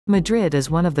Madrid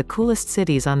is one of the coolest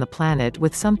cities on the planet,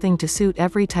 with something to suit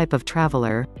every type of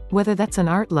traveler, whether that's an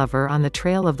art lover on the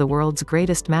trail of the world's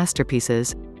greatest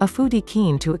masterpieces, a foodie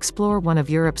keen to explore one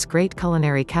of Europe's great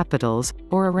culinary capitals,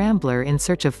 or a rambler in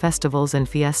search of festivals and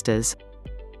fiestas.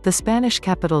 The Spanish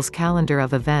capital's calendar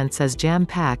of events is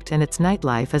jam-packed and its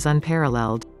nightlife is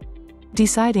unparalleled.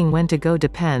 Deciding when to go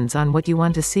depends on what you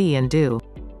want to see and do.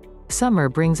 Summer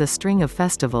brings a string of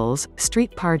festivals,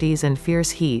 street parties and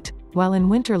fierce heat, while in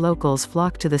winter locals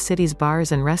flock to the city's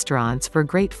bars and restaurants for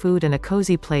great food and a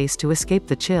cozy place to escape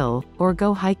the chill, or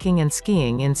go hiking and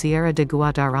skiing in Sierra de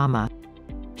Guadarrama.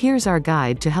 Here's our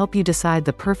guide to help you decide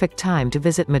the perfect time to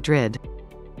visit Madrid.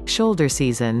 Shoulder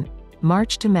season.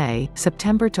 March to May,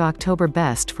 September to October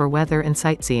best for weather and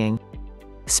sightseeing.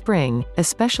 Spring,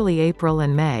 especially April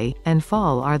and May, and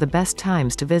fall are the best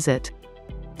times to visit.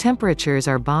 Temperatures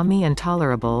are balmy and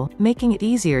tolerable, making it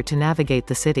easier to navigate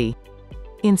the city.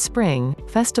 In spring,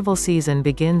 festival season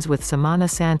begins with Semana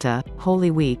Santa,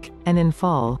 Holy Week, and in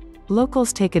fall,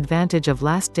 locals take advantage of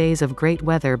last days of great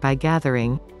weather by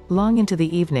gathering, long into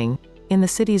the evening, in the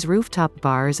city's rooftop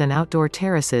bars and outdoor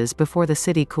terraces before the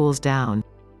city cools down.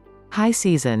 High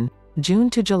season, June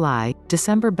to July,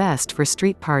 December best for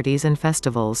street parties and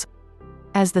festivals.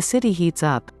 As the city heats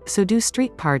up, so do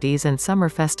street parties and summer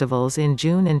festivals in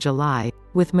June and July,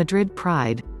 with Madrid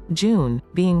Pride, June,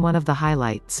 being one of the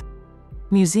highlights.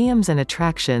 Museums and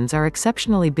attractions are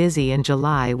exceptionally busy in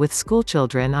July, with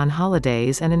schoolchildren on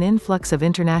holidays and an influx of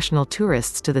international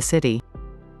tourists to the city.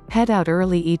 Head out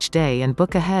early each day and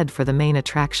book ahead for the main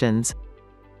attractions.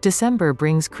 December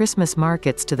brings Christmas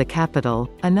markets to the capital,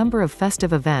 a number of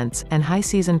festive events, and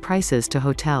high-season prices to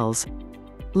hotels.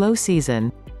 Low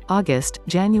season. August,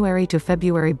 January to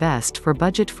February best for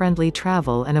budget-friendly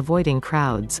travel and avoiding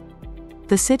crowds.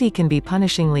 The city can be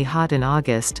punishingly hot in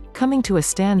August, coming to a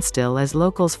standstill as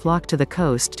locals flock to the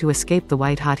coast to escape the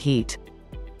white-hot heat.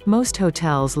 Most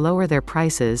hotels lower their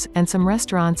prices, and some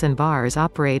restaurants and bars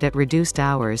operate at reduced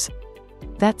hours.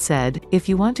 That said, if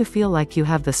you want to feel like you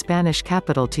have the Spanish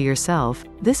capital to yourself,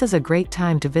 this is a great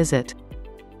time to visit.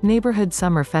 Neighborhood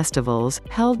summer festivals,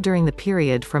 held during the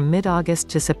period from mid-August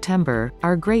to September,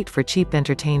 are great for cheap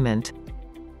entertainment.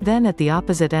 Then at the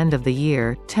opposite end of the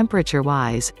year,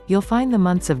 temperature-wise, you'll find the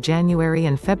months of January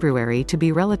and February to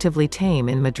be relatively tame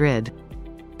in Madrid.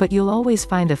 But you'll always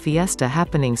find a fiesta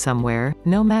happening somewhere,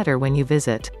 no matter when you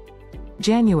visit.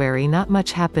 January. Not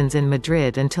much happens in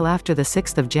Madrid until after the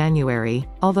 6th of January,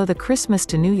 although the Christmas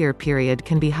to New Year period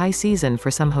can be high season for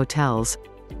some hotels.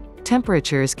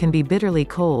 Temperatures can be bitterly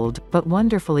cold, but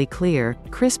wonderfully clear.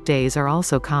 Crisp days are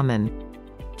also common.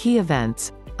 Key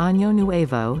events: Año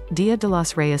Nuevo, Día de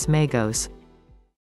los Reyes Magos.